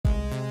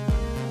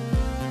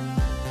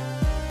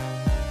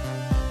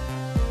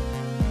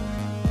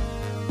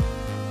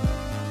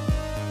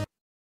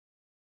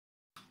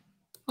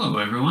Hello,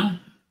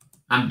 everyone.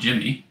 I'm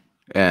Jimmy,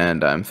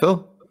 And I'm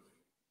Phil.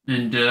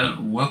 and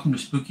welcome to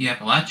Spooky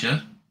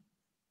Appalachia.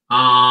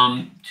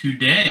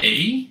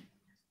 Today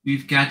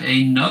we've got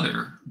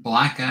another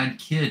black-eyed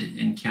kid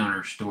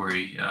encounter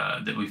story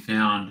that we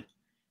found.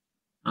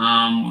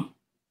 Um,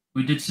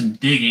 we did some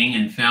digging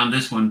and found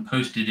this one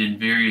posted in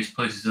various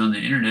places on the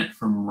internet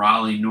from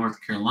Raleigh, North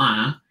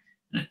Carolina,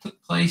 and it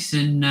took place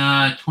in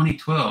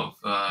 2012.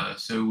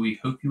 So we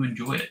hope you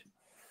enjoy it.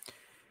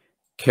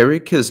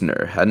 Carrie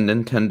Kisner hadn't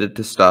intended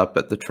to stop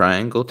at the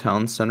Triangle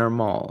Town Center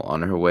Mall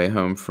on her way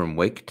home from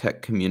Wake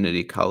Tech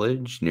Community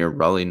College near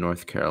Raleigh,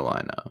 North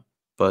Carolina.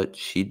 But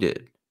she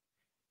did.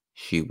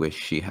 She wished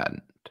she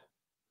hadn't.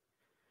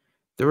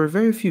 There were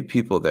very few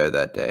people there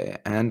that day,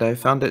 and I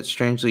found it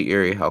strangely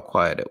eerie how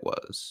quiet it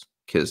was,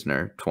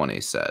 Kisner, 20,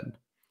 said.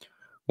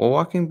 While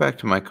walking back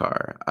to my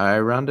car, I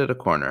rounded a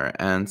corner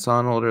and saw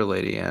an older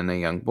lady and a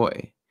young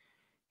boy.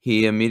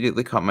 He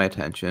immediately caught my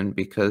attention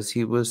because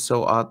he was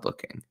so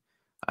odd-looking.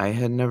 I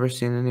had never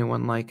seen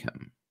anyone like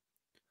him.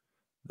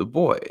 The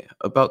boy,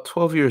 about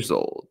 12 years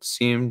old,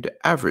 seemed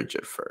average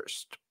at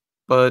first,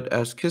 but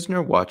as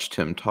Kisner watched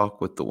him talk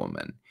with the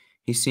woman,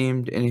 he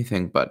seemed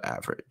anything but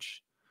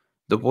average.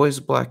 The boy's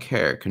black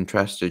hair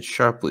contrasted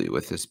sharply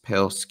with his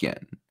pale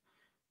skin.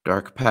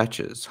 Dark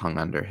patches hung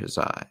under his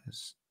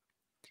eyes.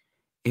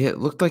 It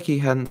looked like he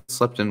hadn't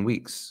slept in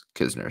weeks,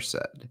 Kisner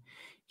said.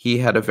 He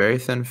had a very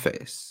thin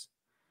face.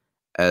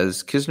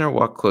 As Kisner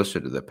walked closer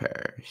to the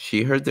pair,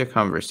 she heard their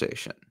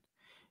conversation.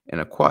 In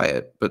a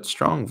quiet but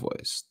strong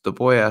voice, the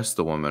boy asked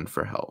the woman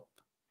for help.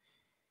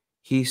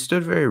 He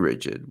stood very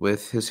rigid,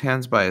 with his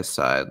hands by his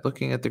side,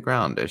 looking at the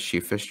ground as she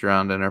fished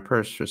around in her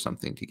purse for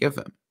something to give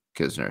him,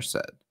 Kisner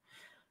said.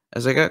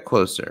 As I got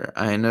closer,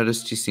 I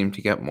noticed he seemed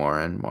to get more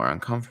and more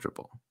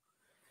uncomfortable.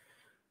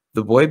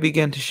 The boy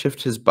began to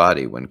shift his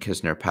body when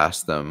Kisner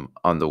passed them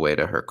on the way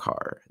to her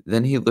car.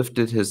 Then he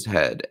lifted his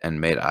head and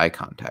made eye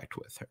contact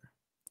with her.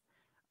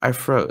 I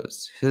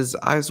froze. His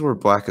eyes were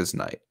black as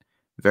night,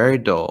 very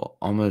dull,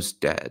 almost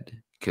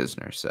dead,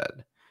 Kisner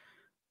said.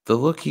 The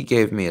look he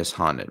gave me has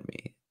haunted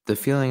me. The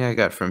feeling I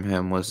got from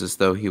him was as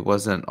though he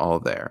wasn't all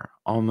there,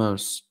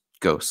 almost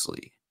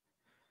ghostly.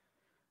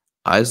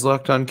 Eyes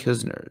locked on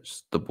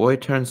Kisner's, the boy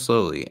turned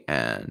slowly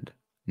and,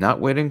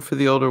 not waiting for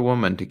the older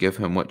woman to give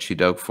him what she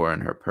dug for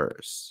in her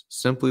purse,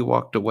 simply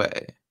walked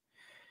away.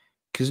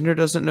 Kisner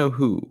doesn't know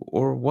who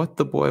or what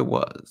the boy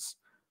was,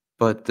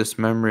 but this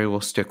memory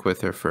will stick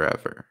with her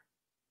forever.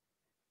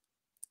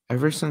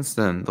 Ever since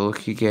then, the look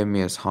he gave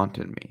me has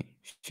haunted me,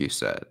 she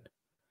said,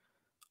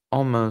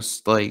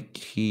 almost like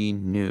he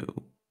knew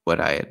what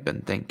I had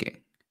been thinking.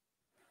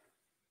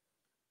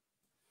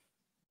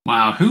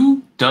 Wow,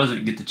 who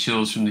doesn't get the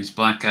chills from these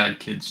black-eyed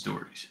kid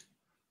stories?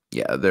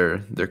 Yeah, they're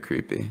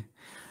creepy.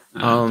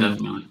 Um,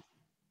 Definitely.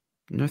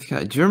 North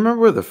Carolina, do you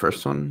remember where the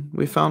first one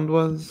we found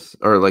was?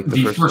 Or like the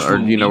The first one, first or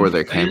do one you know we where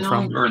they came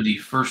found, from? or the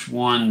first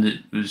one that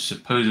was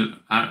supposed?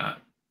 Well,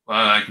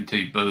 I can tell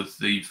you both.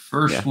 The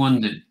first Yeah.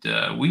 one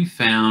that we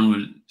found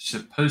was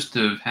supposed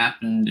to have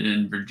happened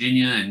in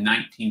Virginia in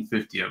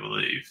 1950, I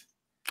believe.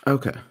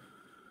 Okay.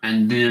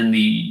 And then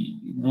the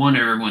one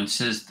everyone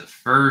says the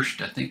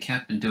first, I think,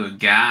 happened to a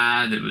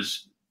guy that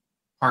was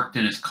parked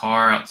in his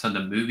car outside the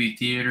movie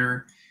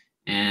theater,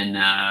 and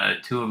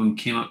two of them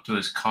came up to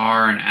his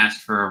car and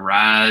asked for a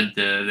ride.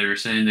 They were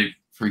saying they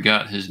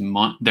forgot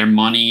their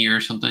money or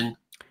something.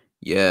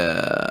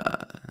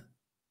 Yeah.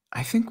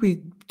 I think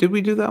we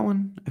do that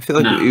one? I feel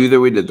like No, either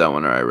we did that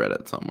one or I read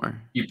it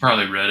somewhere. you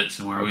probably read it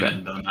somewhere. We Okay,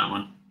 didn't done that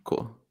one.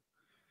 cool.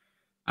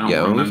 I don't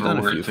Yeah, well, we've remember done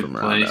a where few it took from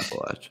around place.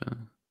 Appalachia.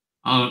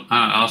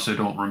 I also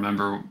don't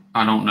remember.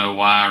 I don't know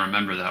why I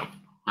remember that one.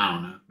 I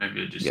don't know.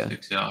 Maybe it just Yeah,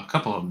 sticks out. A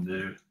couple of them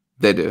do.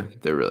 they do.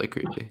 They're really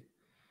creepy.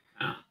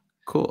 Yeah.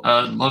 Cool.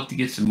 I'd love to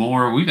get some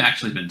more. We've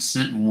actually been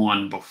sent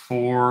one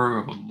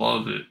before. I would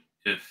love it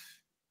if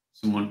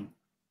someone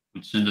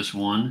would send us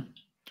one.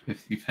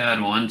 If you've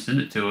had one, send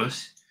it to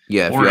us.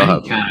 Yeah, if Or y'all any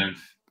have kind one.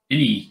 of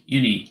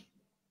any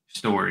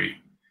story.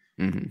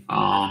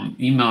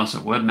 Email us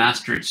at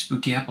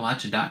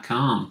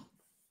webmaster@spookyappalachia.com.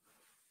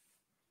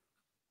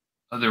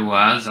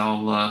 Otherwise,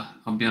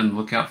 I'll be on the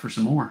lookout for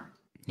some more.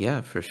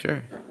 Yeah, for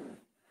sure.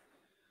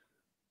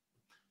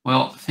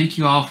 Well, thank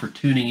you all for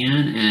tuning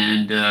in,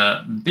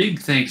 and big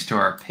thanks to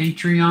our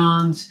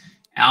Patreons: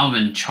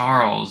 Alvin,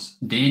 Charles,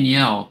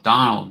 Danielle,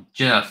 Donald,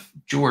 Jeff,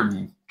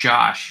 Jordan,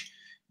 Josh,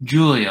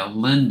 Julia,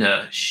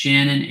 Linda,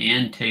 Shannon,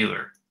 and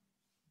Taylor.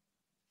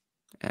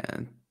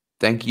 And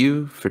thank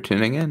you for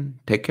tuning in.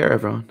 Take care,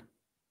 everyone.